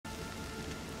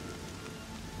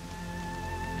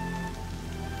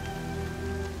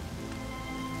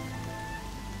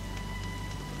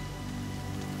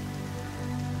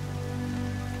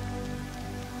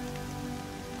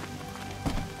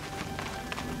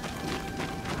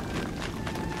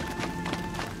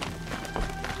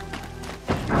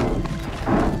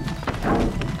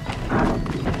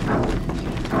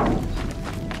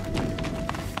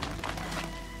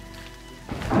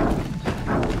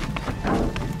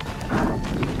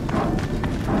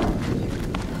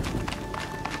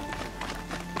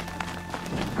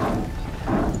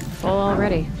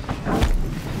already.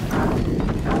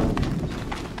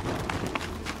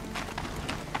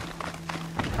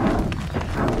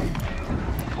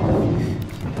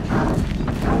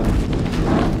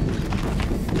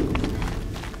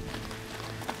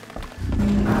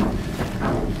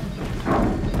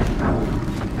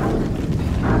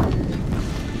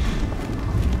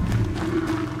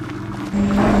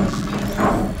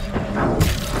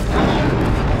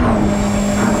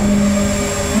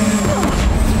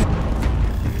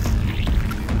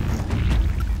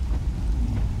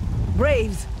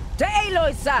 Braves, to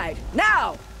Aloy's side,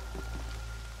 now!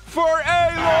 For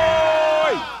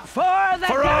Aloy! For the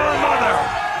For our mother!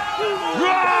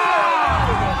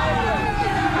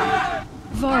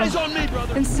 Varl Eyes on me,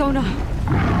 brother! and Sona,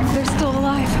 they're still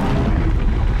alive.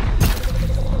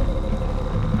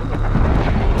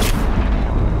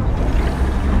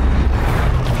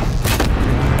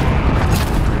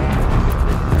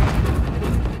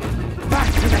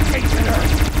 Back to the ancient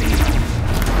earth, demon!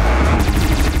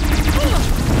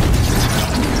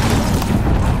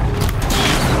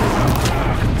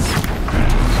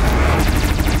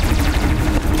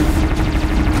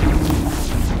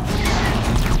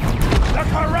 The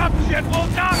corruption will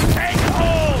not take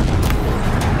hold!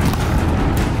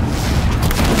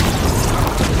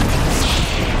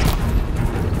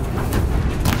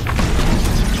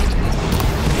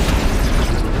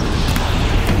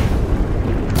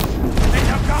 May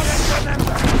the goddess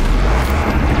remember!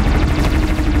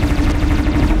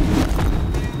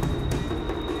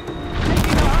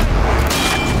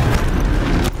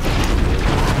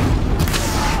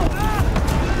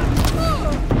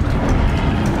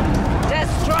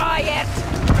 Destroy it!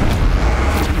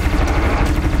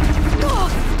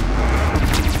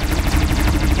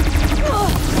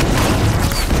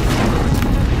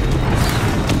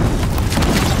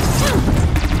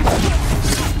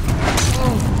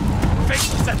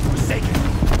 Faithless and forsaken!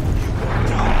 You will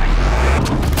die!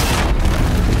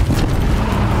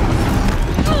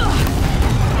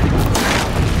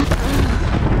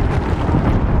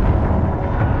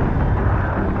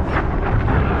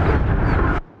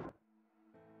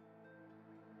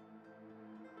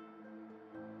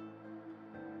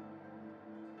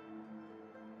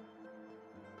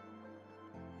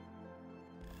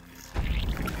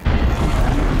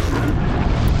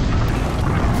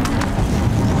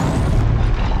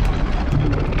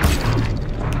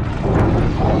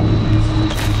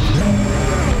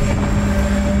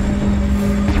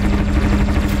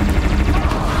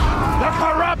 The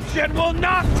corruption will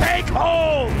not take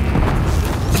hold!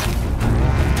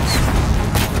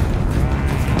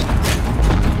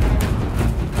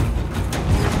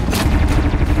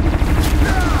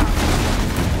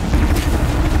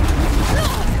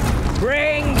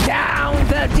 Bring down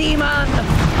the demon!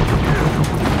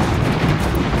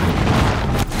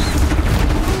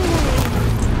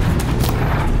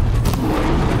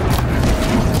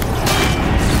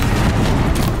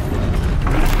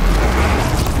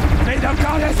 May the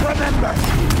goddess remember!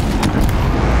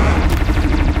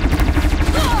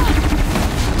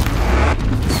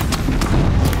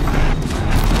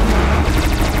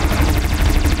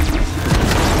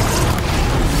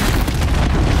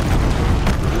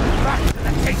 Back to the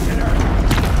ancient earth!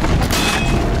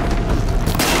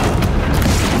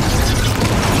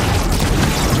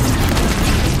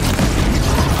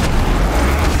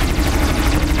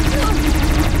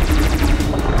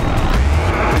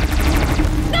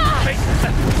 Faithless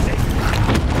and forsaken!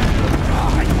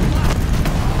 Die!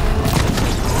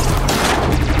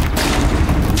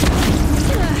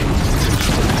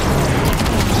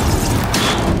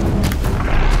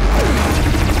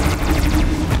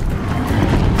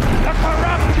 The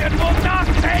corruption will not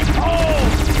take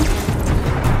hold!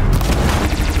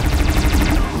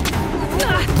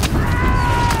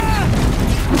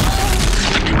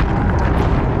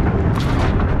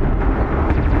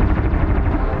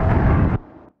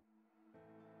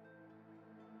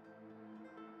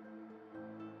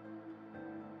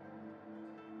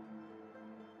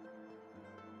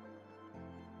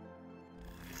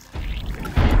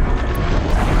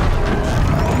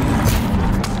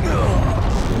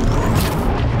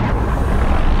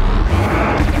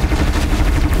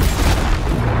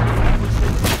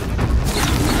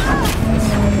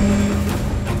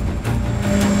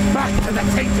 Back to the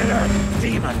tainted earth,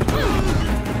 demon!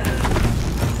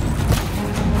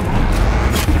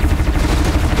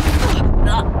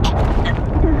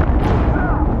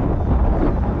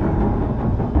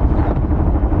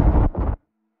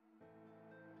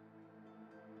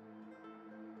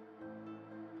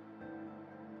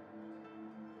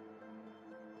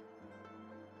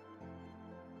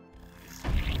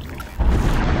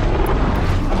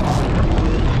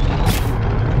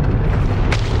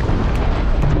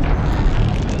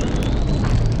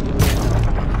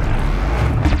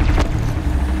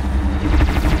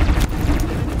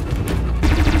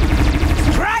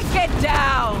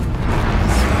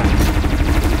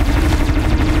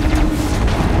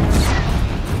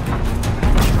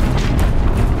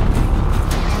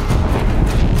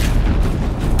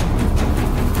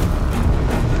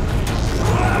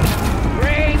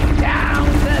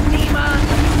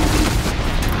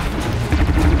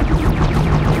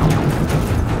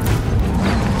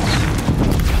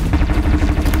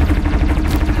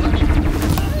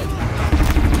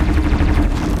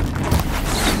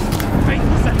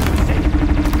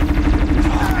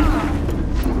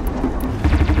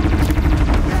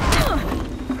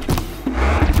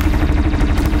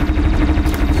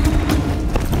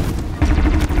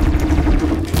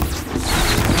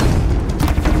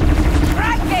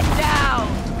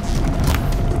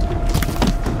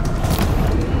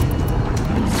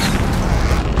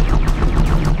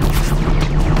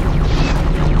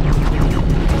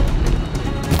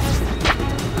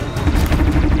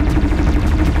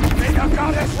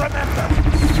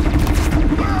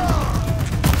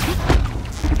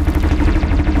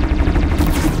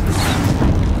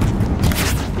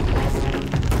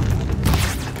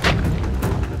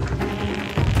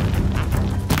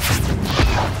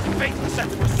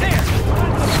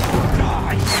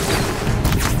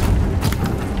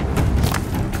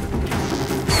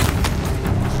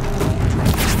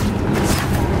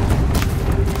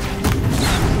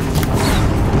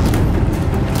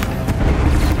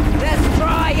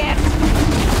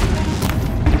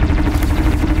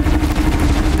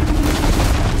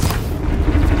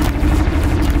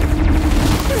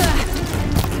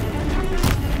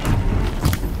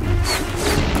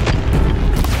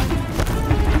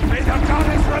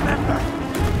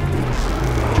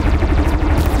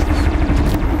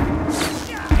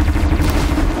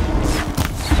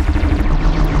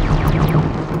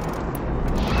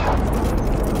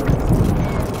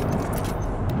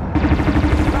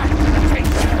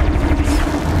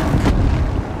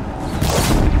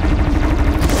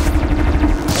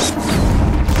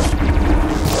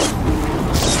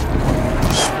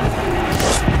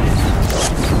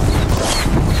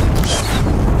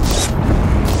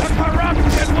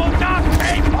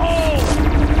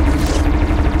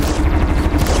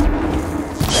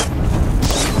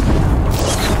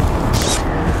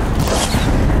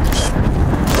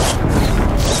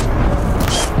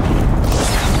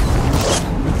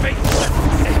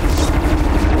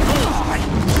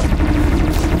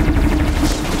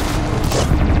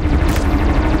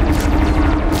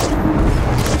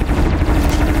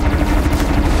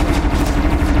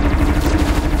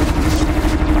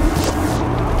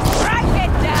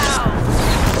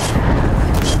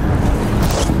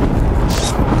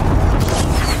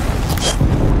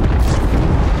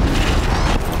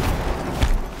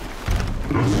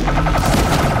 Corruption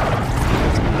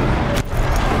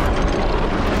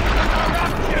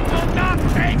will not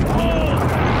take hold!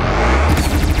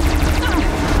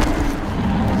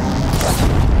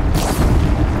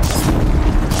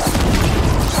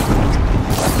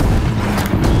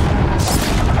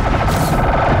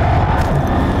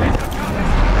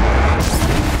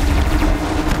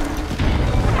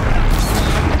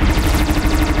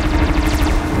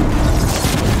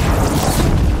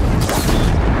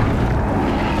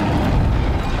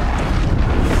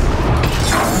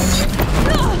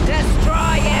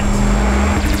 Destroy it!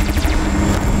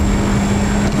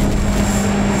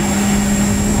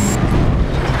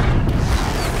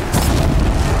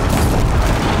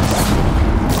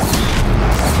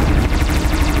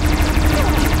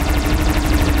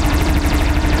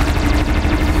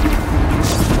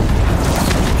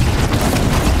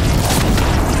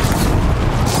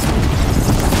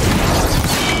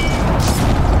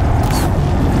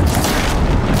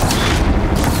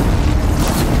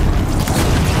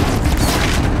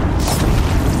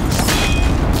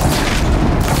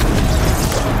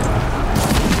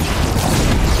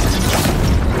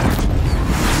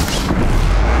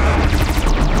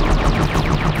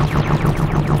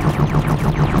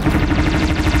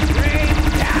 Bring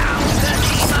down the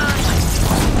demon!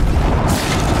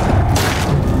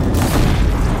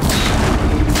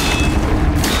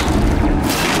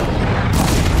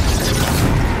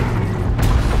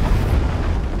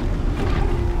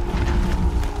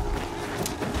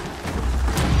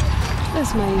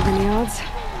 This might even the odds.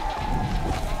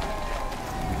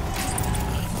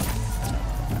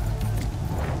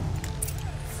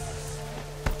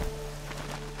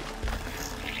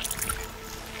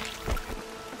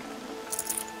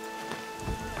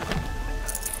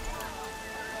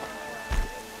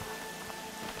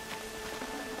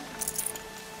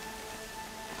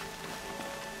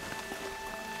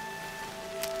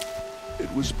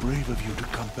 It was brave of you to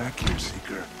come back here,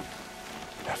 Seeker.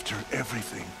 After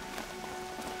everything.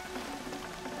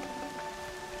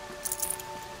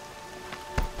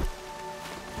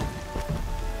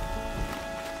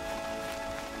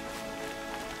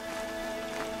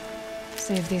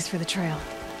 Save these for the trail.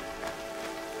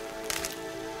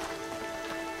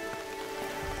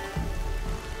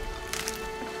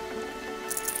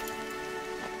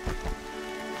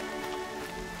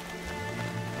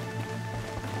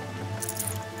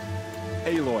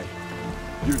 Aloy,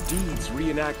 your deeds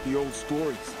reenact the old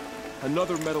stories.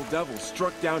 Another metal devil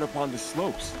struck down upon the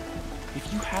slopes.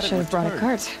 If you hadn't Should have brought a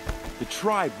returned, cart. the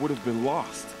tribe would have been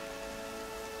lost.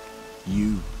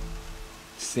 You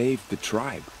saved the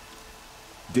tribe.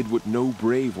 Did what no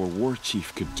brave or war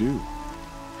chief could do.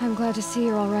 I'm glad to see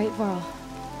you're all right, Varl.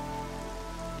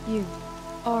 You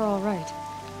are all right.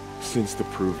 Since the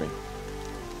proving.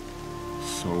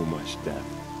 So much death.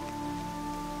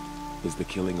 Is the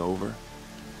killing over?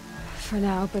 For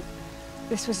now, but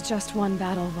this was just one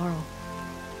battle, Varl.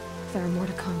 There are more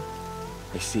to come.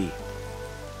 I see.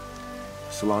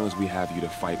 So long as we have you to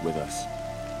fight with us,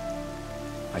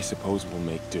 I suppose we'll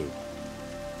make do.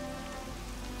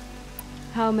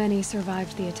 How many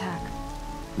survived the attack?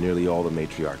 Nearly all the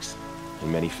matriarchs,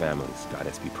 and many families,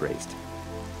 goddess be praised.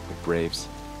 But braves,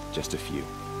 just a few,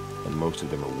 and most of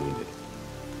them are wounded.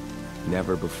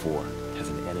 Never before has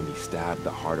an enemy stabbed the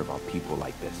heart of our people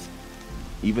like this.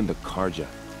 Even the Karja,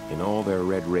 in all their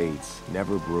red raids,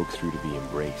 never broke through to the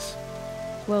embrace.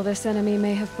 Well, this enemy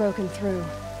may have broken through,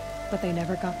 but they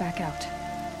never got back out.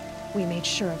 We made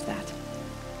sure of that.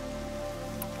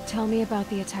 Tell me about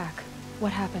the attack.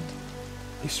 What happened?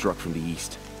 They struck from the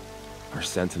east. Our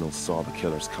sentinels saw the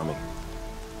killers coming.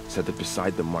 Said that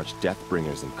beside them marched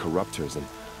Deathbringers and Corruptors and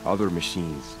other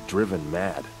machines, driven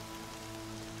mad.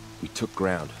 We took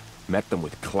ground, met them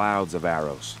with clouds of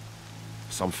arrows.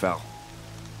 Some fell,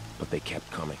 but they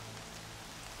kept coming.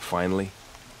 Finally,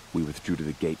 we withdrew to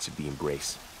the gates of the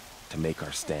Embrace to make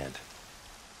our stand.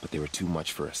 But they were too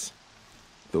much for us.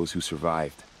 Those who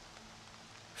survived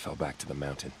fell back to the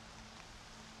mountain.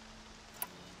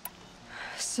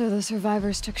 So the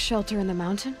survivors took shelter in the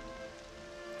mountain?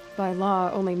 By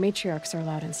law, only matriarchs are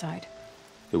allowed inside.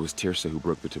 It was Tirsa who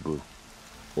broke the taboo.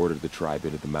 Ordered the tribe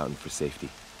into the mountain for safety.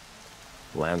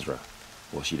 Lansra,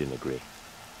 well, she didn't agree.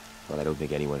 But I don't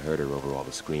think anyone heard her over all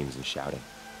the screams and shouting.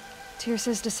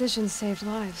 Tirsa's decisions saved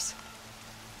lives.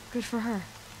 Good for her.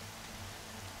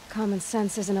 Common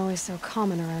sense isn't always so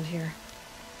common around here.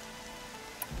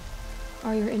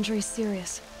 Are your injuries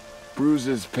serious?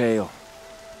 Bruises pale.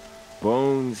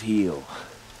 Bones heal.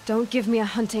 Don't give me a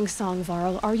hunting song,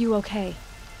 Varl. Are you okay?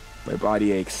 My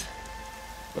body aches,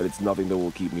 but it's nothing that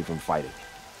will keep me from fighting.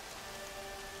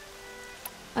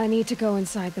 I need to go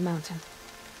inside the mountain.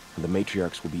 and the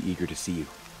matriarchs will be eager to see you.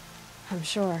 I'm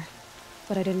sure.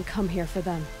 But I didn't come here for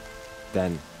them.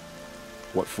 Then,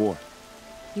 what for?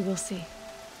 You will see.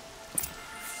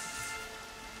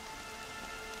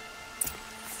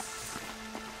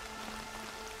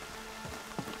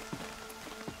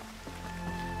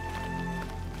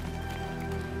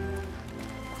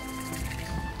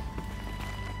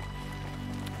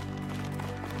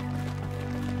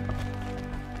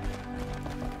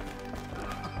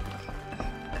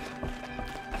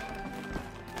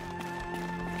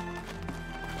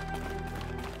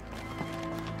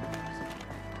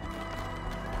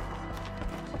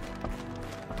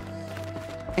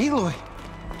 Aloy!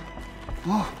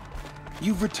 Oh,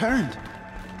 you've returned.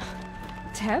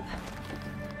 Teb?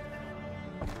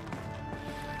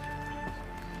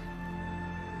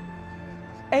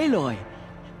 Aloy!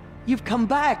 You've come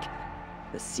back!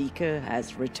 The Seeker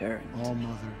has returned. All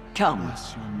Mother, Come,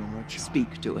 bless your Nora child,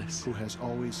 speak to us. who has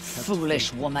always kept Foolish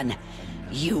faith. woman.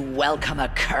 You welcome a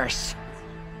curse.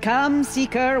 Come,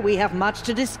 Seeker, we have much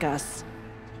to discuss.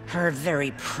 Her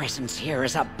very presence here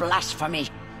is a blasphemy.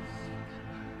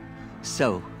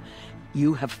 So,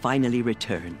 you have finally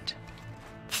returned.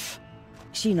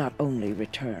 She not only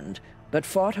returned, but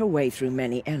fought her way through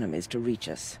many enemies to reach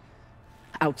us.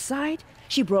 Outside,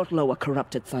 she brought low a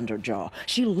corrupted Thunderjaw.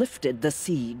 She lifted the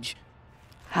siege.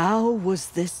 How was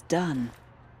this done?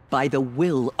 By the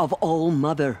will of All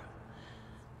Mother.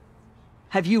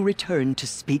 Have you returned to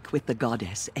speak with the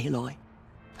goddess, Aloy?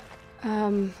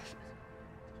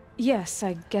 Yes,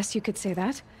 I guess you could say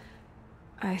that.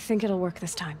 I think it'll work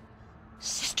this time.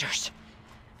 Sisters,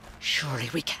 surely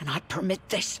we cannot permit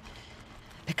this.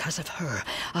 Because of her,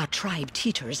 our tribe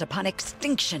teeters upon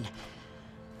extinction.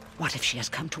 What if she has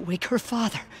come to wake her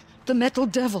father, the Metal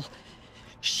Devil?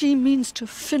 She means to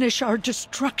finish our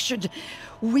destruction.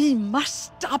 We must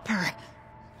stop her.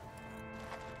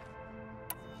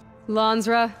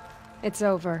 Lansra, it's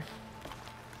over.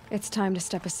 It's time to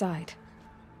step aside.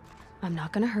 I'm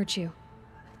not gonna hurt you.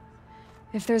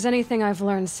 If there's anything I've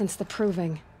learned since the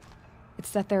Proving,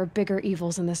 it's that there are bigger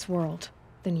evils in this world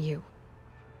than you.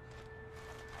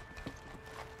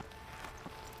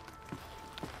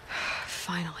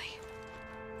 Finally.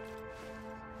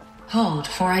 Hold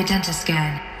for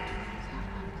identiscan.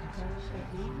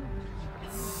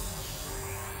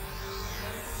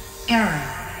 Error.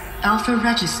 Alpha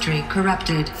registry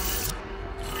corrupted.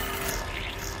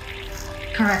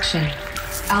 Correction.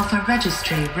 Alpha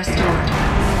registry restored.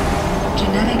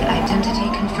 Genetic identity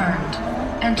confirmed.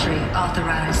 Entry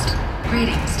authorized.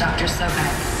 Greetings, Dr.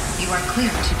 Sobek. You are clear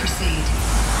to proceed.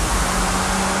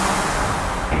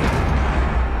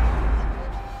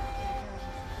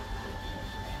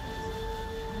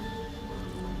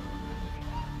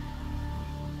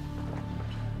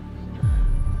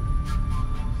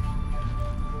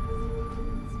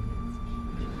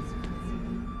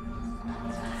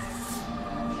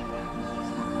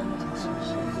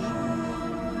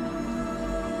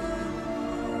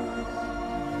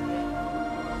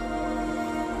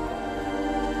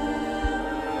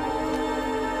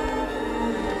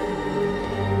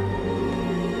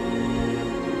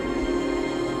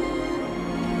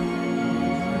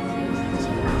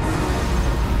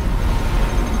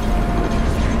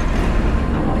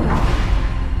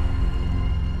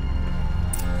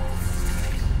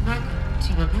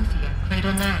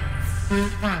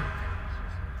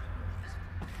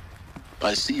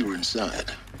 I see you're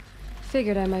inside.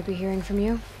 Figured I might be hearing from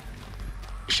you.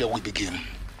 Shall we begin?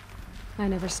 I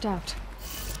never stopped.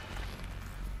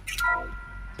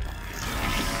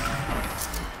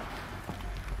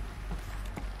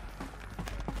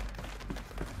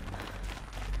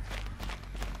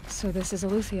 So this is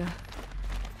Eleuthia.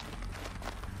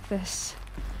 This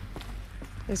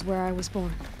is where I was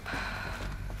born.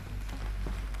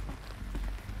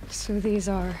 So these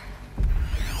are...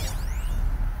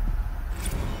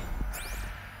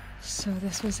 So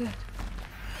this was it.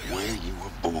 Where you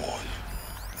were born.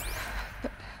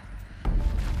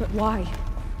 But why?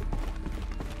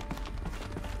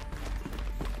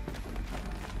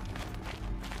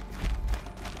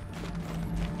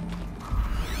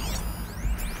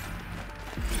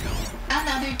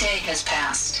 Another day has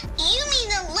passed. You mean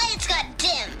the lights got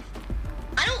dim?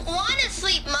 I don't want to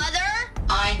sleep, Mother!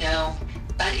 I know,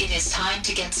 but it is time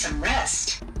to get some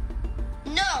rest.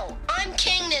 No, I'm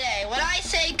king today. What I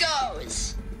say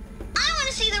goes. I want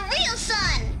to see the real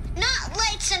sun, not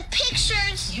lights and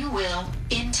pictures. You will,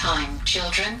 in time,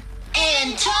 children.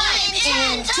 In time, in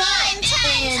time, in time, in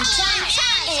time,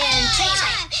 in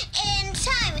time, in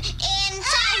time, in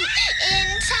time,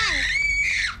 in time.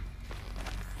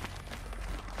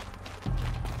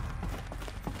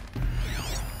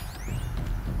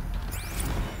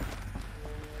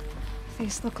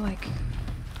 These look like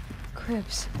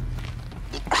cribs.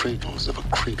 The cradles of a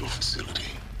cradle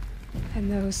facility.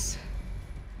 And those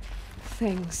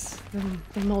things,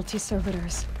 the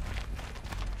multi-servitors,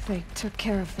 they took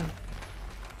care of them.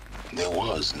 There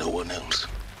was no one else.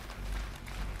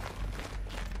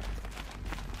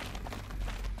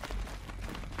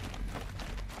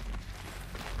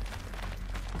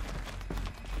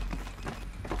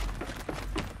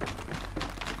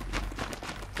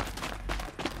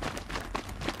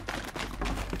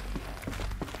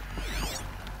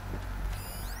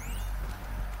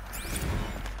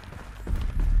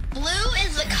 Blue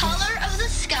is the color of the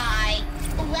sky.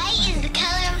 White is the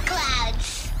color of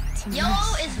clouds.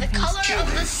 Yellow is the color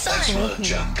of the sun.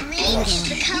 Green is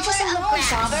the color of grass.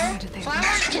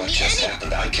 Flowers can be any...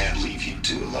 happened. I can't leave you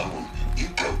two alone. You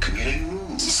broke community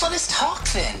rules. Just let us talk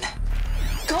then.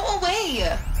 Go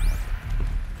away.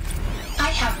 I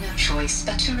have no choice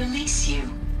but to release you.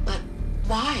 But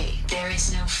why? There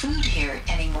is no food here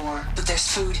anymore. But there's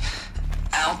food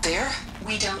out there?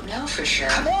 We don't know for sure.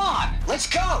 Come on, let's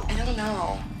go! I don't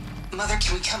know. Mother,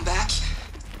 can we come back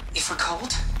if we're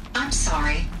cold? I'm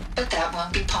sorry, but that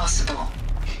won't be possible.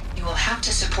 You will have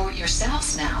to support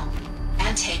yourselves now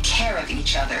and take care of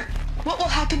each other. What will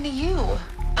happen to you?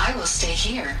 I will stay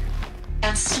here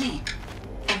and sleep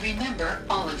and remember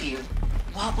all of you.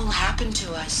 What will happen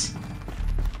to us?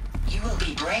 You will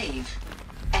be brave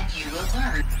and you will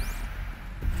learn.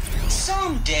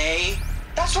 Someday.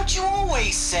 That's what you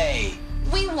always say.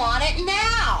 We want it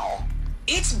now.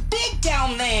 It's big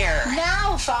down there.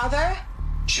 Now, Father.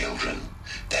 Children,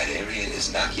 that area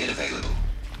is not yet available.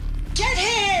 Get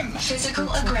him!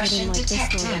 Physical aggression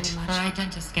detected.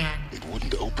 Identiscan. It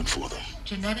wouldn't open for them.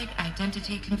 Genetic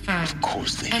identity confirmed. Of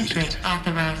course they Entry needed it.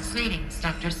 authorized. Greetings,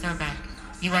 Dr. Sobek.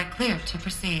 You are clear to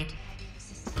proceed.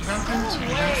 Welcome to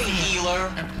your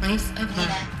healer. a place of Nina,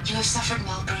 learning. you have suffered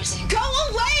mild bruising. Go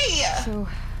away! So,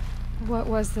 what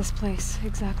was this place,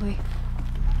 exactly?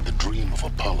 The dream of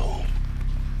Apollo.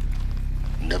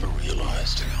 Never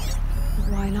realized.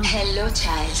 Why not? Hello,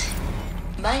 child.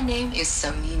 My name is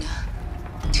Samina.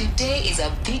 Today is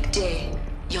a big day.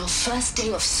 Your first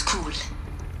day of school.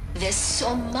 There's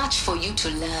so much for you to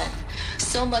learn.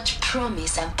 So much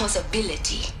promise and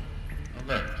possibility.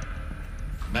 Alert.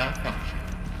 Malfunction.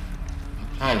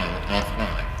 Apollo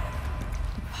offline.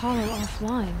 Apollo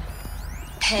offline.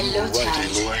 Hello, Right,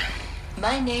 child. Aloy.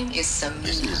 My name is This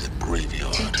Samina. is a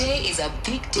graveyard. Today is a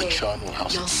big The day. charnel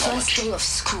house Your of first knowledge. day of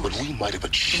school. But we might have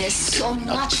achieved There's so it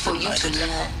not much for you to united.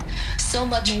 learn. So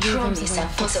much Maybe there's a promise way to and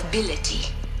fix it. possibility.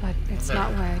 But it's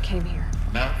not why I came here.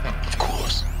 Malfunction. Of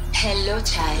course. Hello,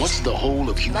 child. What's the whole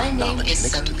of My human name knowledge is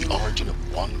next to the Samina. origin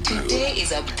of one girl? Today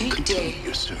is a big Continue day.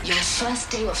 your search. Your first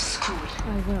day of school.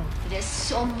 I will. There's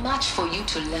so much for you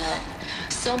to learn.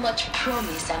 So much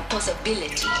promise and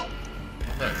possibility.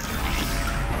 Alert.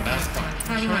 Malfunction.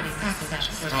 Priority access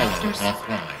for Apollo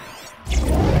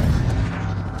offline.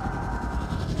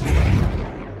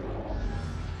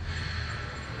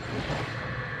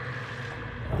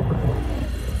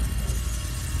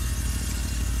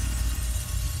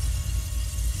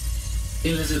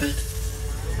 Elizabeth,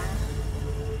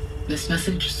 this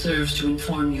message serves to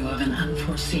inform you of an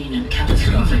unforeseen and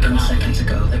catastrophic seconds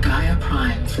ago. The Gaia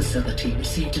Prime facility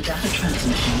received a data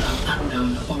transmission of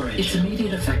unknown origin. Its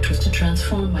immediate effect was to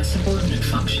transform my subordinate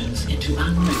functions into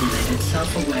unregulated,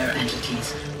 self-aware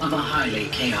entities of a highly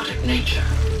chaotic nature.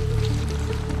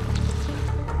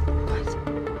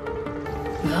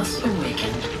 Thus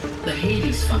awakened, the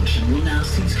Hades function will now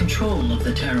seize control of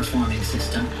the terraforming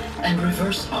system and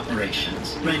reverse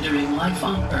operations, rendering life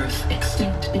on Earth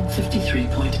extinct in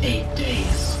 53.8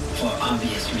 days. For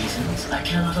obvious reasons, I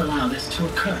cannot allow this to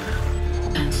occur.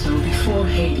 And so before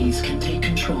Hades can take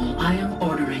control, I am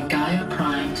ordering Gaia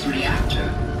Prime's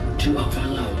reactor to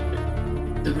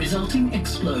overload. The resulting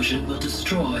explosion will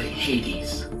destroy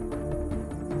Hades.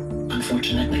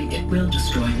 Unfortunately, it will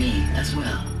destroy me as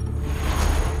well.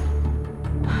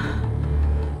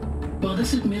 While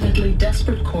this admittedly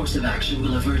desperate course of action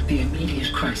will avert the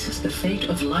immediate crisis, the fate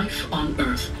of life on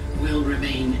Earth will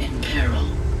remain in peril.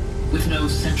 With no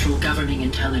central governing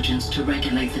intelligence to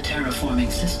regulate the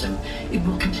terraforming system, it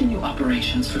will continue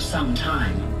operations for some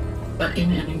time, but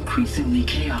in an increasingly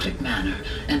chaotic manner,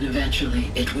 and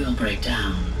eventually it will break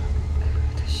down.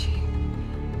 Does she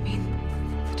mean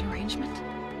the derangement?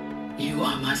 You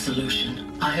are my solution.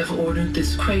 I have ordered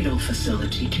this cradle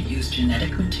facility to use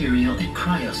genetic material in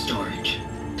cryostorage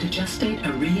to gestate a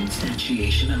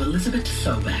reinstantiation of Elizabeth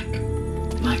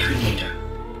Sobek, my creator.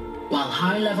 While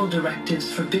high-level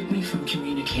directives forbid me from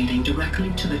communicating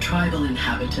directly to the tribal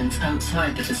inhabitants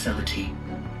outside the facility,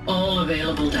 All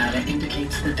available data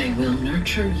indicates that they will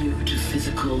nurture you to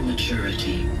physical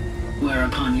maturity,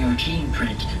 whereupon your gene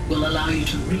print will allow you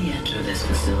to re-enter this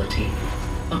facility,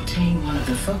 obtain one of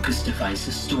the focus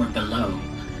devices stored below,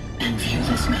 and view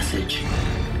this message.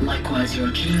 Likewise, your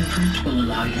gene print will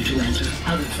allow you to enter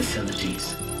other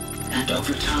facilities, and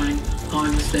over time,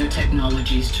 harness their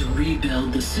technologies to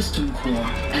rebuild the system core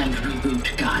and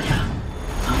reboot Gaia.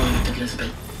 A moment,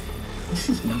 Elizabeth. This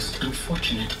is most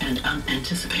unfortunate and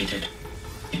unanticipated.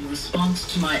 In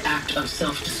response to my act of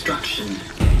self-destruction,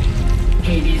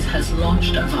 Hades has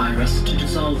launched a virus to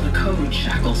dissolve the code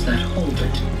shackles that hold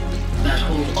it, that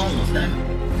hold all of them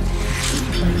in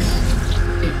place.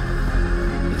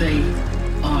 They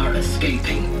are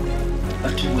escaping,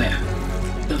 but to where?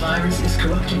 The virus is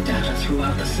corrupting data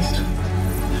throughout the system.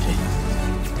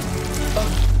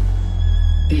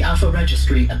 The Alpha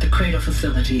Registry at the Cradle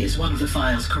facility is one of the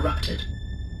files corrupted.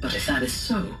 But if that is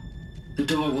so, the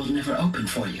door will never open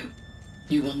for you.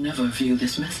 You will never view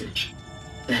this message.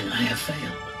 Then I have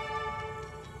failed.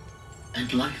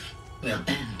 And life will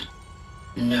end.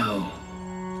 No.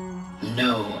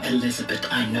 No, Elizabeth,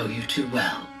 I know you too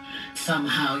well.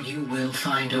 Somehow you will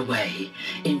find a way.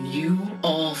 In you,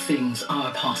 all things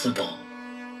are possible.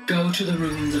 Go to the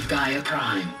ruins of Gaia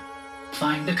Prime.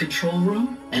 Find the control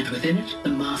room, and within it, the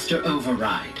Master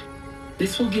Override.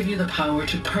 This will give you the power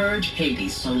to purge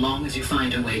Hades so long as you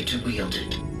find a way to wield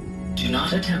it. Do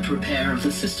not attempt repair of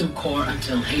the system core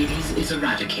until Hades is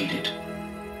eradicated.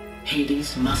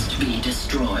 Hades must be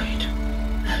destroyed.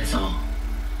 That is all.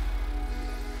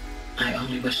 I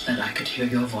only wish that I could hear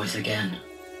your voice again.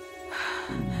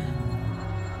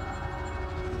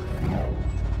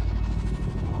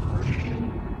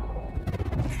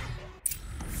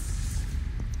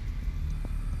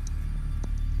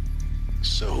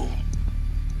 So,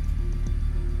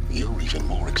 you're even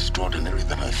more extraordinary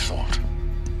than I thought.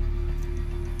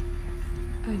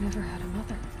 I never had a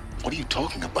mother. What are you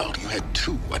talking about? You had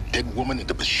two, a dead woman and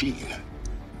a machine.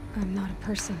 I'm not a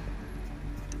person.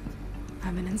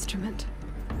 I'm an instrument.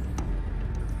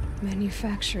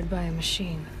 Manufactured by a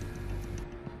machine.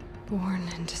 Born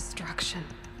in destruction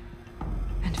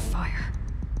and fire.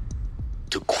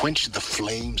 To quench the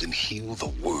flames and heal the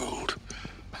world.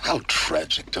 How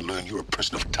tragic to learn you're a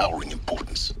person of towering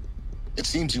importance. It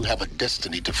seems you have a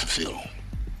destiny to fulfill.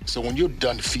 So when you're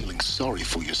done feeling sorry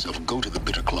for yourself, go to the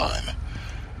bitter climb.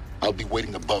 I'll be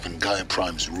waiting above in Gaia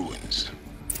Prime's ruins.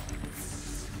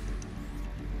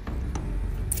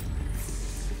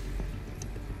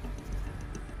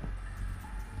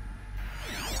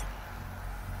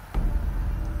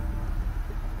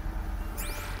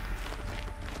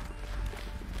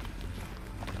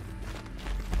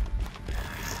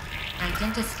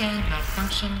 Identiscan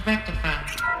malfunction rectified.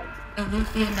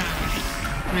 Alethea acknowledged.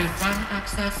 Route 1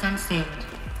 access unsealed.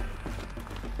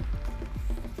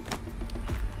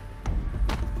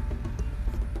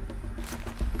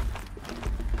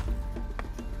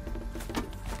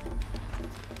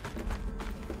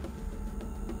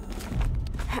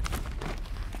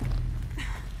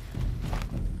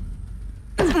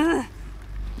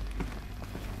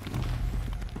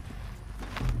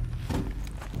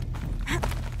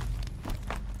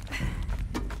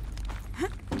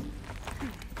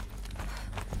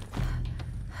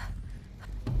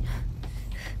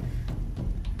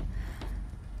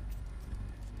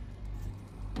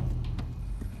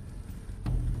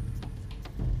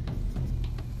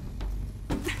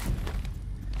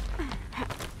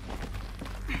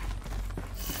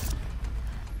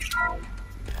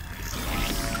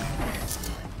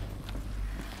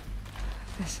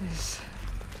 This is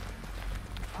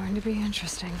going to be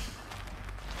interesting.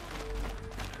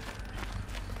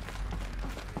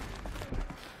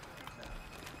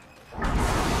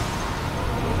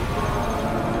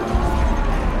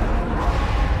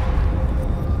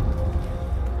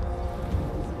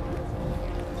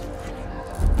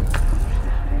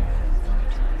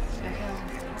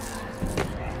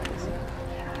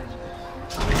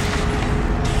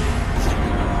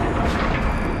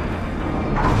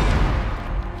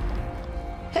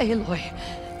 Aloy,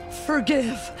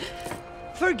 forgive!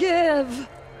 Forgive!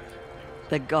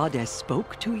 The goddess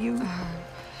spoke to you?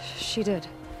 She did.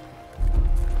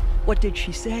 What did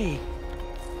she say?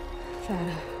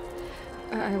 That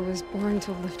I was born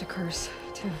to lift a curse,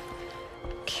 to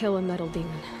kill a metal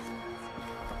demon.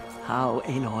 How,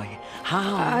 Aloy?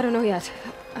 How? I don't know yet.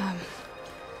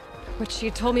 But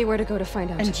she told me where to go to find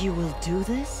out. And you will do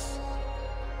this?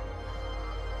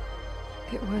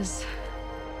 It was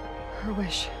her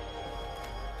wish.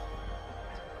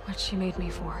 What she made me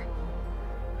for.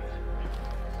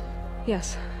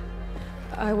 Yes,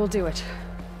 I will do it.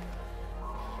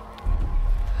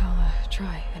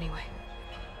 try, anyway.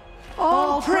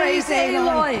 All praise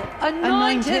Aloy,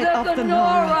 anointed of the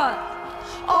Nora!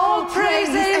 All praise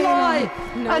Aloy,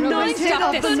 anointed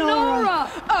of the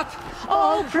Nora! Up!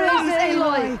 All praise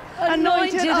Aloy,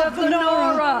 anointed of the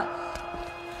Nora!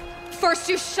 First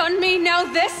you shun me, now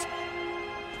this?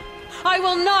 I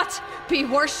will not be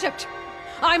worshipped.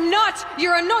 I'm not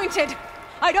your anointed.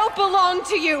 I don't belong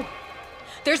to you.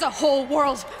 There's a whole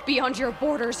world beyond your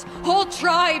borders, whole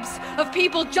tribes of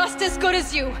people just as good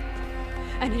as you.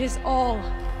 And it is all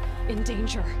in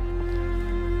danger.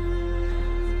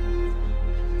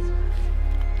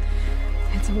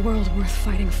 It's a world worth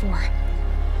fighting for.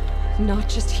 Not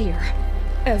just here,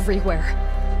 everywhere.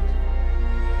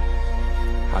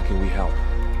 How can we help?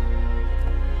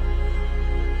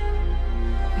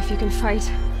 If you can fight,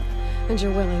 and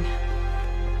you're willing,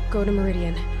 go to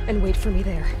Meridian and wait for me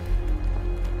there.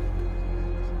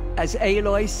 As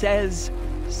Aloy says,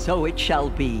 so it shall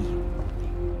be.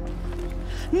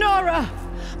 Nora!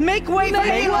 Make way for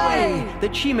Aloy!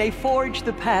 That she may forge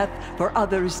the path for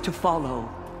others to follow.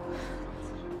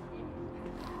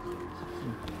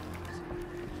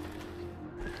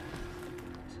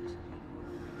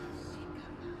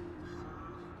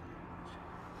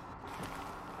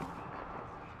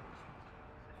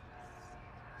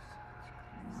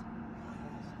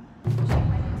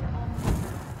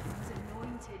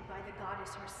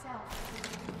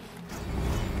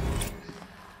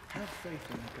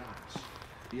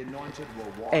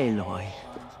 Aloy,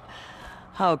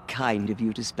 how kind of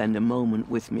you to spend a moment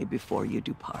with me before you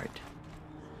depart.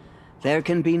 There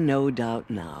can be no doubt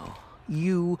now.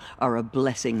 You are a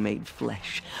blessing made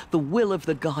flesh, the will of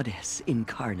the goddess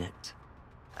incarnate.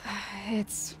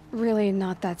 It's really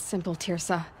not that simple,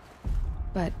 Tirsa.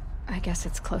 But I guess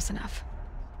it's close enough.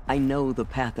 I know the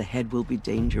path ahead will be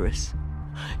dangerous.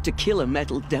 To kill a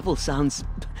metal devil sounds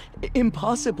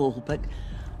impossible, but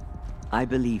I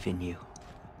believe in you.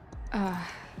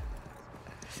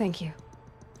 Thank you.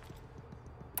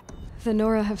 The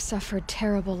Nora have suffered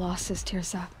terrible losses,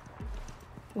 Tirsa.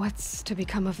 What's to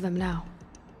become of them now?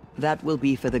 That will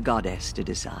be for the goddess to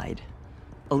decide.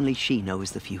 Only she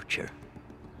knows the future.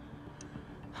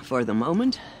 For the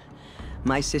moment,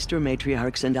 my sister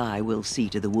matriarchs and I will see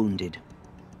to the wounded.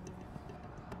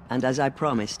 And as I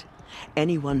promised,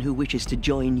 anyone who wishes to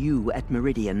join you at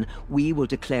Meridian, we will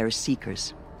declare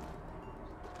seekers.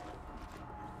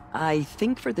 I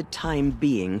think for the time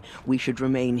being, we should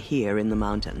remain here in the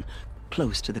mountain,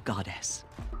 close to the goddess.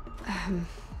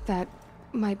 That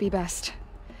might be best.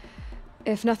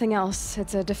 If nothing else,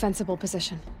 it's a defensible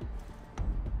position.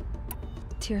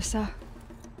 Tirsa,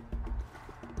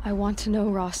 I want to know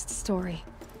Rost's story.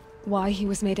 Why he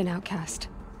was made an outcast.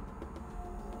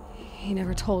 He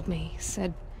never told me,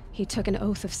 said he took an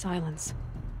oath of silence.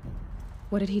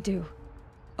 What did he do?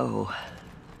 Oh.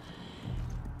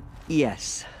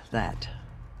 Yes, that.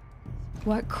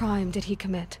 What crime did he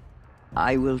commit?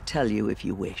 I will tell you if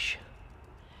you wish.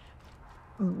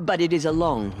 But it is a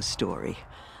long story.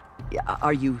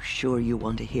 Are you sure you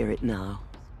want to hear it now?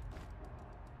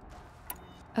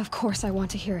 Of course I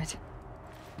want to hear it.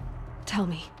 Tell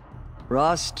me.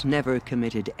 Rost never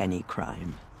committed any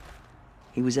crime.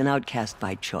 He was an outcast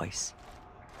by choice.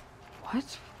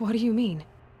 What? What do you mean?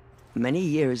 Many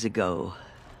years ago,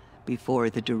 before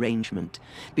the derangement,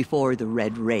 before the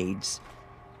Red Raids,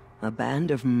 a band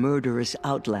of murderous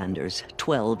outlanders,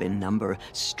 12 in number,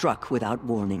 struck without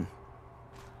warning.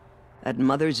 At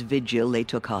Mother's Vigil, they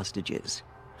took hostages,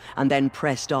 and then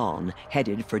pressed on,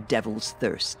 headed for Devil's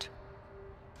Thirst.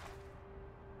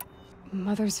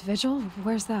 Mother's Vigil?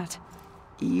 Where's that?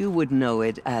 You would know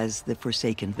it as the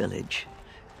Forsaken Village,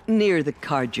 near the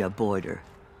Karja border.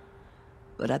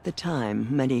 But at the time,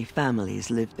 many families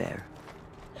lived there.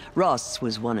 Ross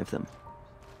was one of them.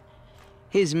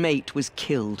 His mate was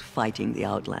killed fighting the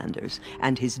Outlanders,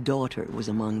 and his daughter was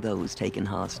among those taken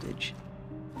hostage.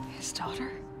 His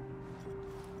daughter?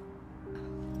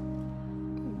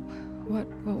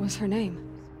 What was her name?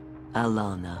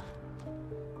 Alana.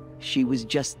 She was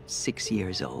just 6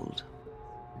 years old.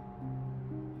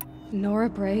 Nora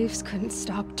Braves couldn't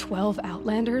stop 12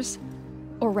 Outlanders?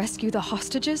 Or rescue the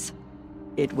hostages?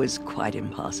 It was quite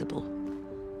impossible.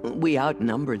 We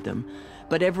outnumbered them,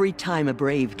 but every time a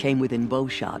Brave came within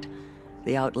bowshot,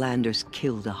 the Outlanders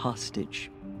killed a hostage.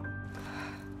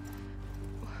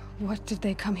 What did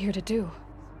they come here to do?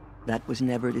 That was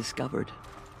never discovered.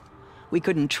 We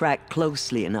couldn't track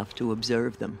closely enough to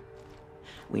observe them.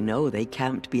 We know they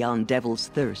camped beyond Devil's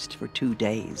Thirst for 2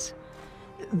 days.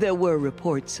 There were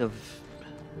reports of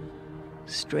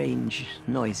strange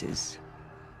noises.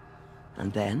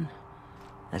 And then,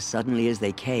 as suddenly as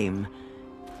they came,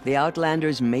 The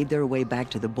Outlanders made their way back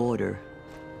to the border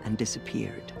and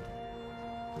disappeared.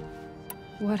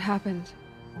 What happened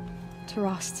to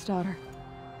Rost's daughter?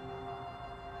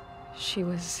 She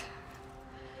was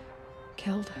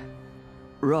killed?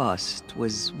 Rost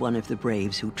was one of the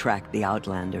braves who tracked the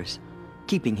Outlanders,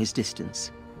 keeping his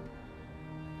distance.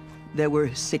 There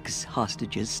were 6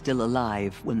 hostages still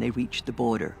alive when they reached the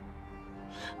border,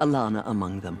 Alana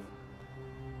among them.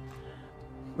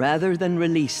 Rather than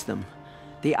release them,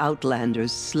 the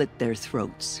Outlanders slit their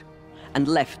throats and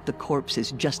left the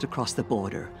corpses just across the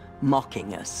border,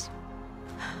 mocking us.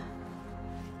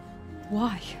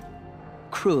 Why?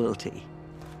 Cruelty.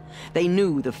 They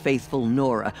knew the faithful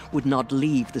Nora would not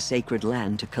leave the sacred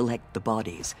land to collect the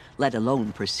bodies, let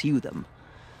alone pursue them.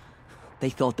 They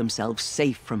thought themselves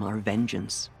safe from our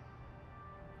vengeance.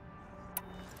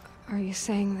 Are you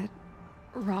saying that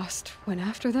Rost went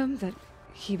after them? That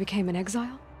he became an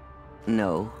exile?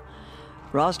 No.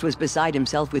 Rost was beside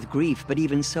himself with grief, but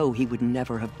even so, he would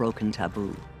never have broken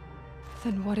taboo.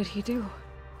 Then what did he do?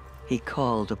 He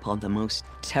called upon the most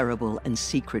terrible and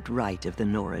secret rite of the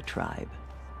Nora tribe.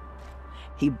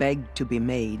 He begged to be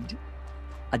made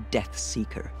a Death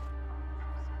Seeker.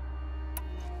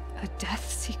 A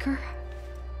Death Seeker?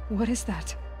 What is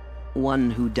that? One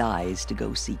who dies to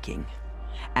go seeking,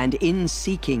 and in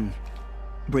seeking,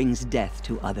 brings death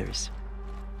to others.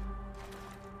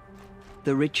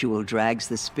 The ritual drags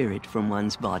the spirit from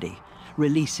one's body,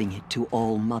 releasing it to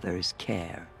All Mother's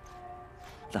care.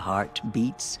 The heart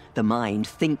beats, the mind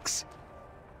thinks,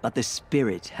 but the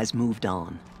spirit has moved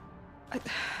on.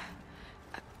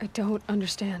 I don't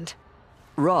understand.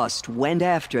 Rost went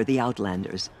after the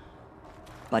Outlanders,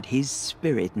 but his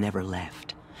spirit never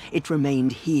left. It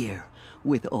remained here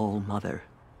with All Mother.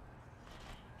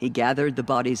 He gathered the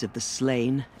bodies of the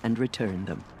slain and returned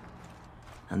them.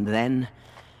 And then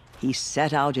he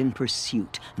set out in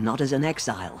pursuit, not as an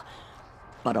exile,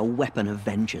 but a weapon of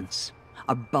vengeance.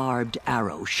 A barbed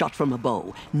arrow shot from a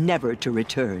bow, never to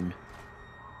return.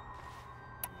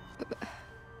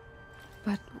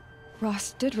 But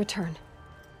Rost did return.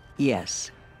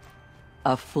 Yes.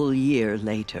 A full year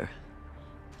later,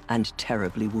 and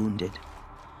terribly wounded.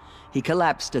 He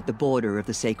collapsed at the border of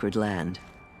the sacred land.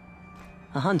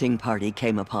 A hunting party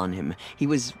came upon him. He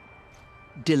was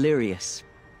delirious,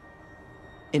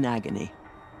 in agony.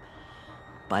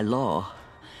 By law,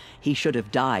 he should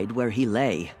have died where he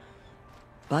lay.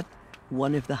 But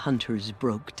one of the hunters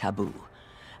broke taboo,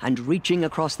 and reaching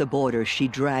across the border, she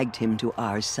dragged him to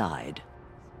our side.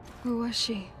 Who was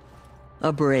she?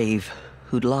 A brave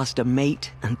who'd lost a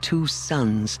mate and 2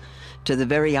 sons to the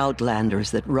very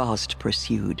Outlanders that Rost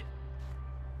pursued.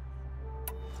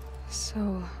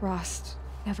 So Rost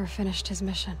never finished his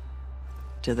mission?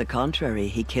 To the contrary,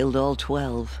 he killed all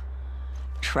 12.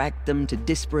 Tracked them to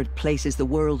disparate places the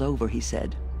world over, he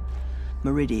said.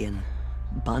 Meridian,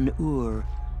 Ban-Ur,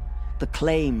 the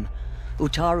Claim,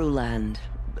 Utaru Land,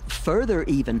 further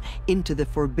even, into the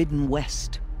Forbidden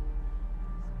West.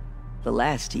 The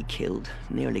last he killed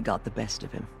nearly got the best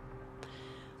of him.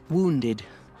 Wounded,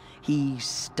 he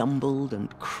stumbled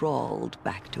and crawled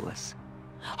back to us,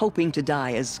 hoping to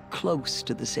die as close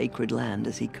to the sacred land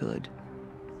as he could.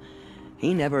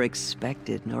 He never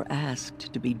expected nor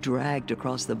asked to be dragged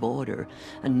across the border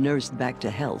and nursed back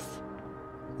to health.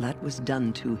 That was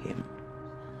done to him,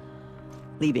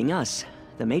 leaving us,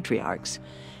 the matriarchs,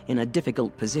 in a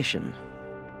difficult position.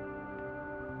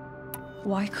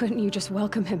 Why couldn't you just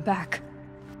welcome him back?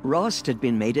 Rost had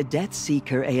been made a Death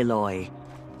Seeker, Aloy.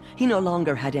 He no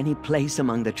longer had any place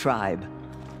among the tribe.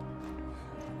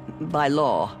 By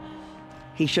law,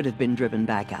 he should have been driven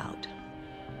back out.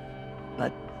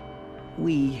 But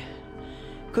we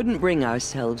couldn't bring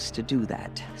ourselves to do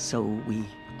that, so we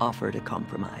offered a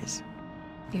compromise.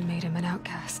 You made him an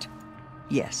outcast?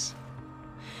 Yes.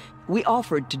 We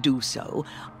offered to do so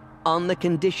on the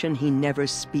condition he never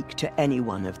speak to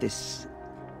anyone of this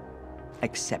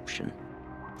exception.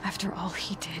 After all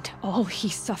he did, all he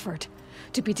suffered,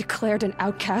 to be declared an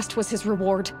outcast was his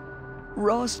reward.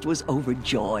 Rost was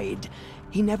overjoyed.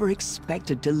 He never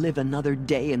expected to live another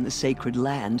day in the sacred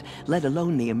land, let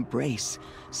alone the embrace,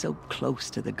 so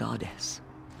close to the goddess.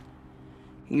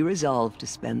 He resolved to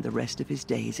spend the rest of his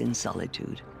days in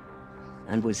solitude,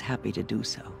 and was happy to do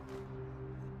so.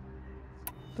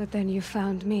 But then you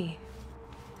found me,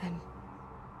 and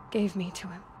gave me to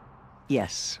him.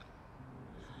 Yes.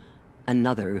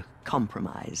 Another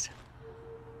compromise.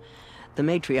 The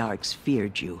matriarchs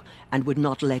feared you, and would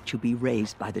not let you be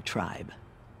raised by the tribe.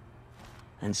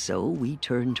 And so we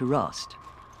turned to Rost.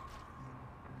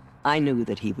 I knew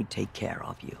that he would take care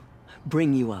of you,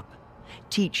 bring you up,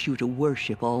 teach you to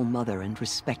worship All-Mother and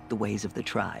respect the ways of the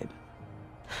tribe.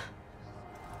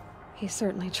 He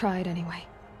certainly tried anyway.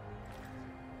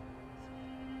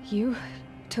 You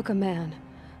took a man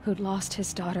who'd lost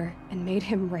his daughter and made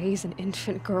him raise an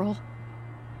infant girl?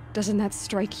 Doesn't that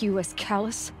strike you as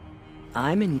callous?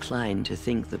 I'm inclined to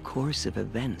think the course of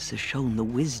events has shown the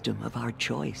wisdom of our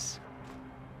choice.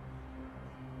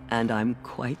 And I'm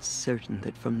quite certain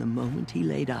that from the moment he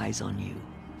laid eyes on you,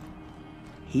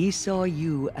 he saw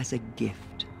you as a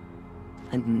gift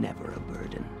and never a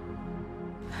burden.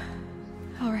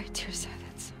 All right, Tirsa,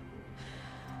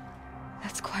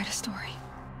 that's quite a story.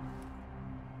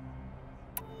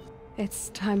 It's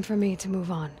time for me to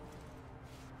move on.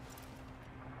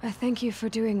 I thank you for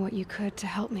doing what you could to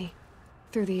help me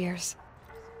through the years,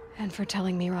 and for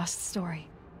telling me Rost's story.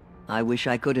 I wish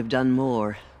I could have done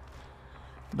more,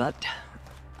 but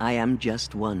I am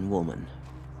just one woman.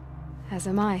 As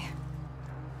am I.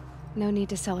 No need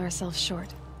to sell ourselves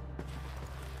short.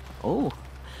 Oh,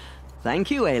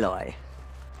 thank you, Aloy.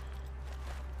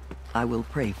 I will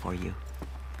pray for you.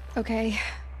 Okay,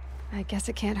 I guess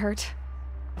it can't hurt.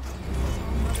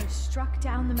 All-Mother struck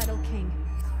down the Metal King.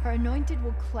 Her anointed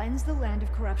will cleanse the land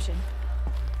of corruption.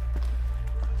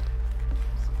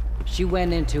 She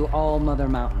went into All-Mother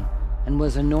Mountain and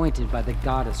was anointed by the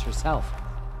goddess herself.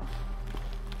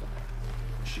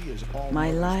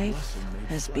 My life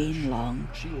has been long,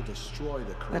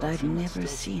 but I've never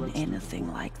seen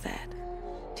anything like that.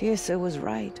 Tirsa was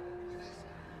right.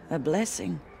 A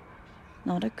blessing,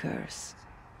 not a curse.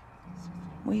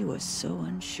 We were so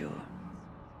unsure.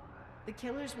 The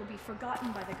killers will be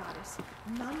forgotten by the goddess.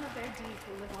 None of their deeds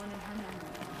will live on in her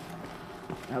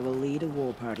memory. I will lead a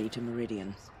war party to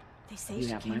Meridian. They say You she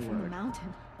have came my from the word.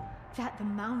 mountain. That the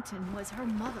mountain was her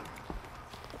mother.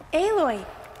 Aloy,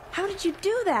 how did you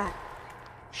do that?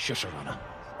 Shush, Arana.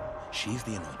 She's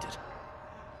the anointed.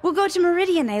 We'll go to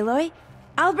Meridian, Aloy.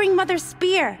 I'll bring Mother's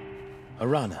spear.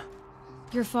 Arana.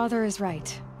 Your father is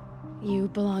right. You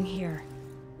belong here.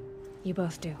 You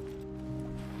both do.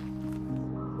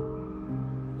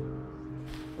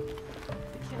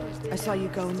 I saw you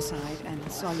go inside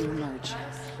and saw you emerge.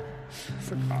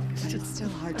 But it's still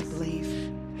hard to believe.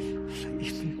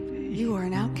 You were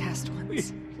an outcast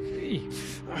once.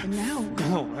 And now...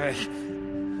 Go away.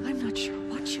 I'm not sure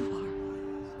what you are.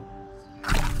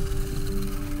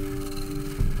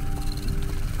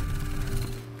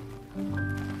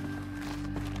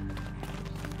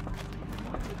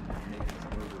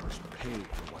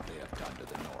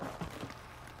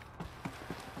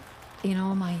 In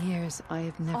all my years, I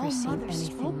have never seen All-Mother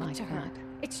anything spoke like to her. that.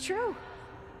 It's true.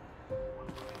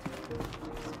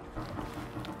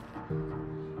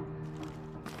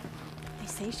 They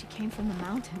say she came from the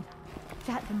mountain.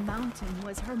 That the mountain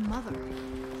was her mother.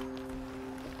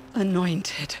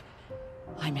 Anointed.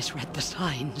 I misread the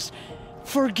signs.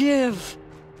 Forgive!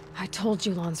 I told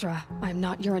you, Lansra, I'm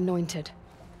not your anointed.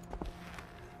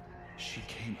 She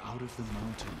came out of the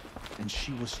mountain, and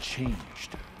she was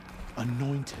changed.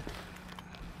 Anointed.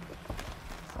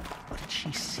 What did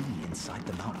she see inside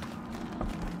the mountain?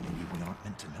 Maybe we aren't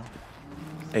meant to know.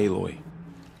 Aloy.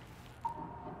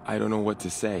 I don't know what to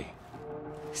say.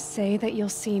 Say that you'll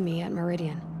see me at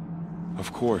Meridian.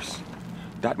 Of course.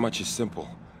 That much is simple.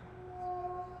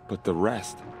 But the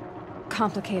rest...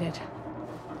 Complicated.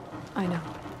 I know.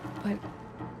 But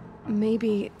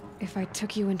maybe if I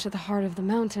took you into the heart of the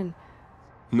mountain...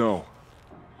 No.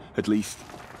 At least,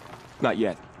 not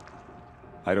yet.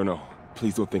 I don't know.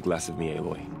 Please don't think less of me,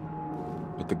 Aloy.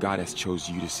 But the goddess chose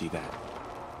you to see that.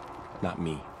 Not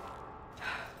me.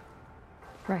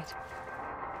 Right.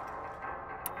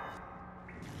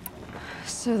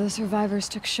 So the survivors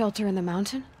took shelter in the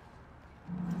mountain?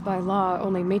 By law,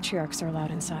 only matriarchs are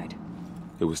allowed inside.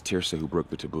 It was Tirsa who broke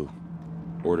the taboo.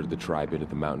 Ordered the tribe into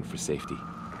the mountain for safety.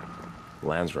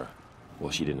 Lansra,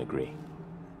 well, she didn't agree.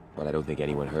 But I don't think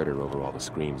anyone heard her over all the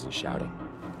screams and shouting.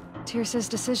 Tirsa's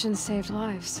decision saved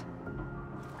lives.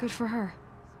 Good for her.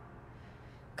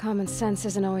 Common sense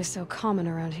isn't always so common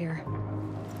around here.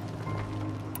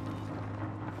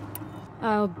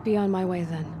 I'll be on my way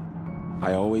then.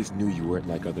 I always knew you weren't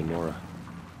like other Nora.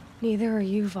 Neither are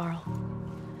you, Varl.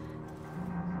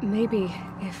 Maybe,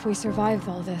 if we survive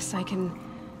all this, I can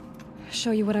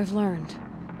show you what I've learned.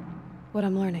 What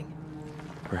I'm learning.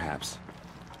 Perhaps.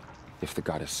 If the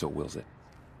goddess so wills it.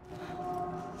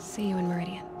 See you in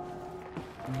Meridian.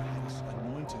 Goddess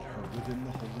anointed her within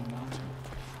the holy mountain.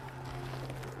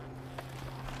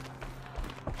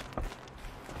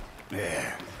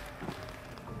 There.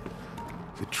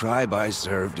 The tribe I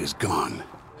served is gone.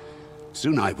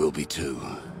 Soon I will be too.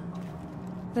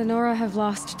 The Nora have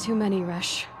lost too many,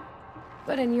 Resh.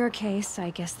 But in your case, I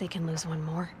guess they can lose one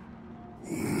more.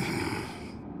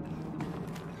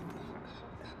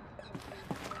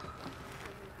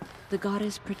 The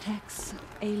goddess protects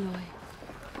Aloy.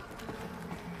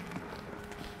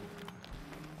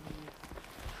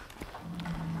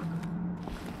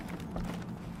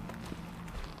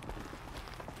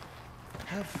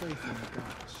 Have faith in the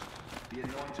goddess. The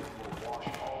anointed will wash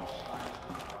all signs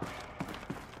of corruption.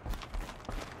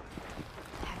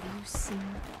 Have you seen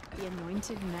the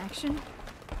Anointed in action?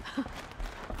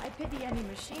 I pity any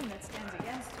machine that stands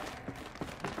against her.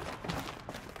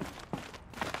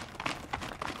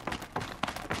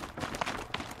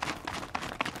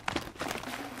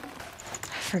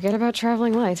 Forget about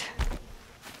traveling light.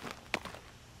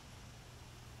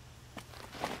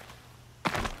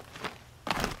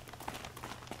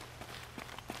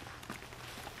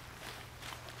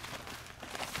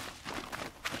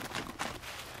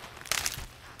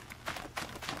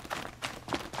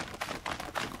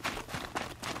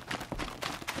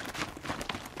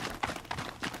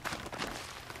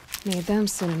 Need them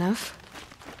soon enough.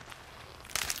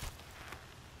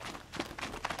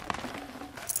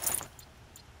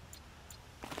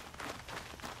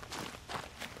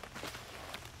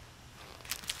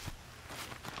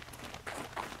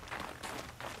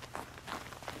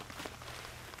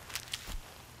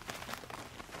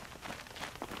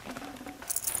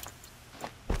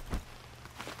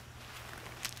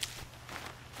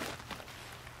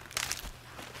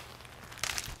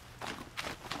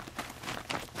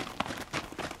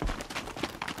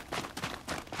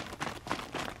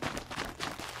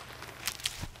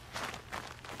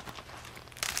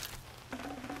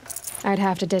 I'd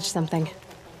have to ditch something.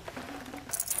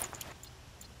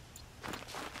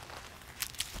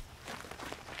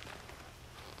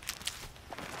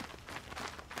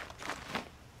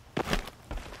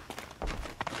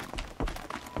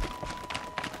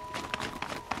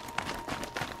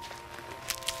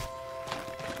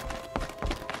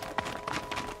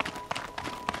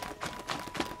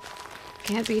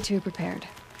 Can't be too prepared.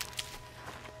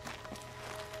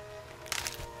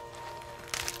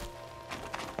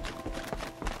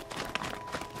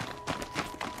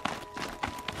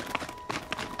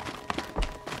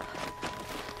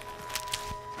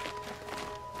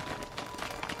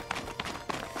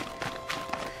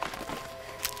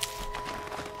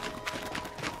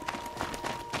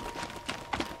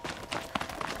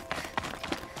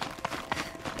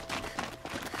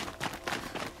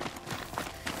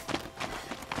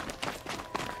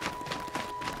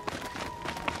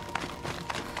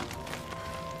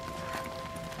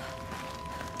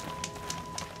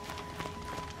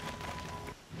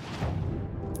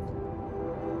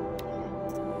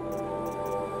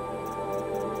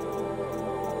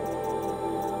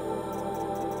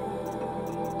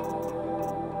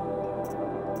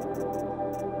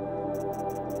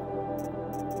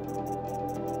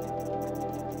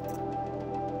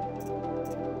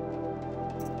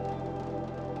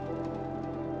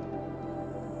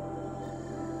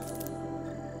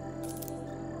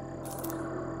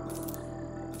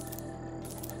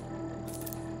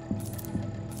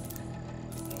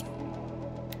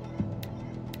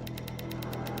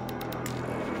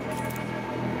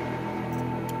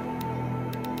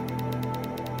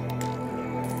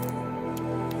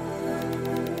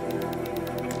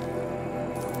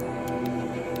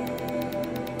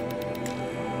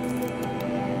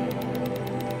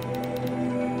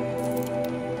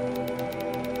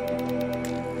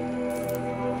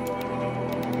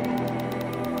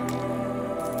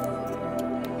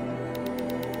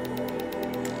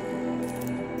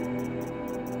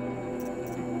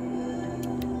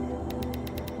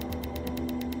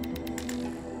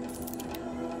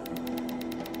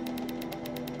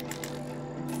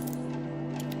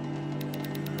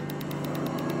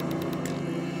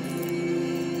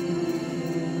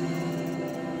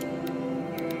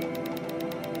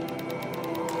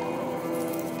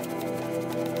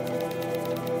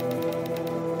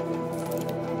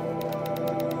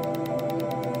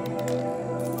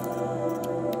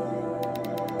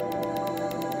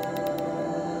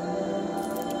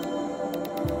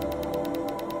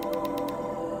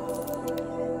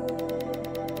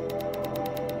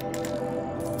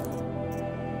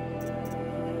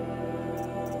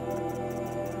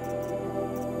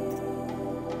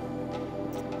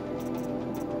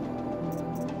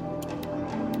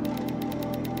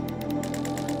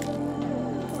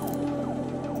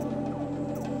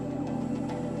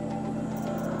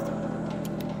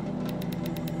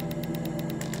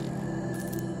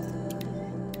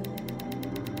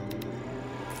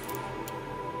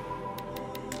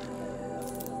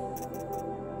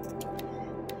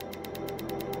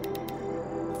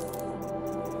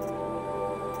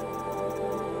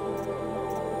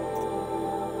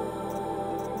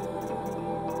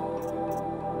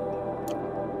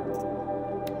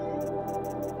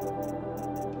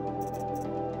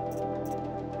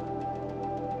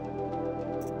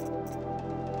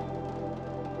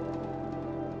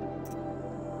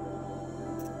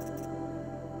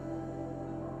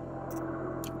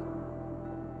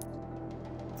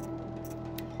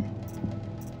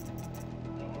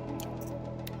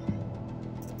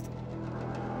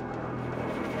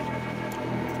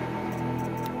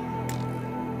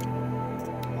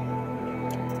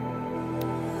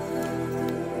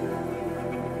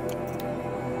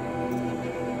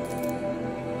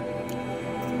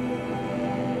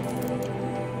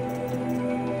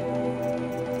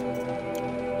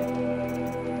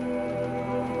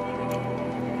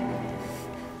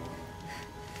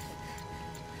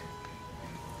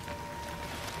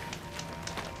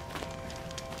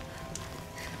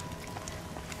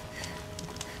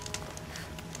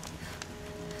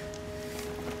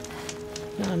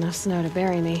 Not enough snow to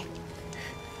bury me.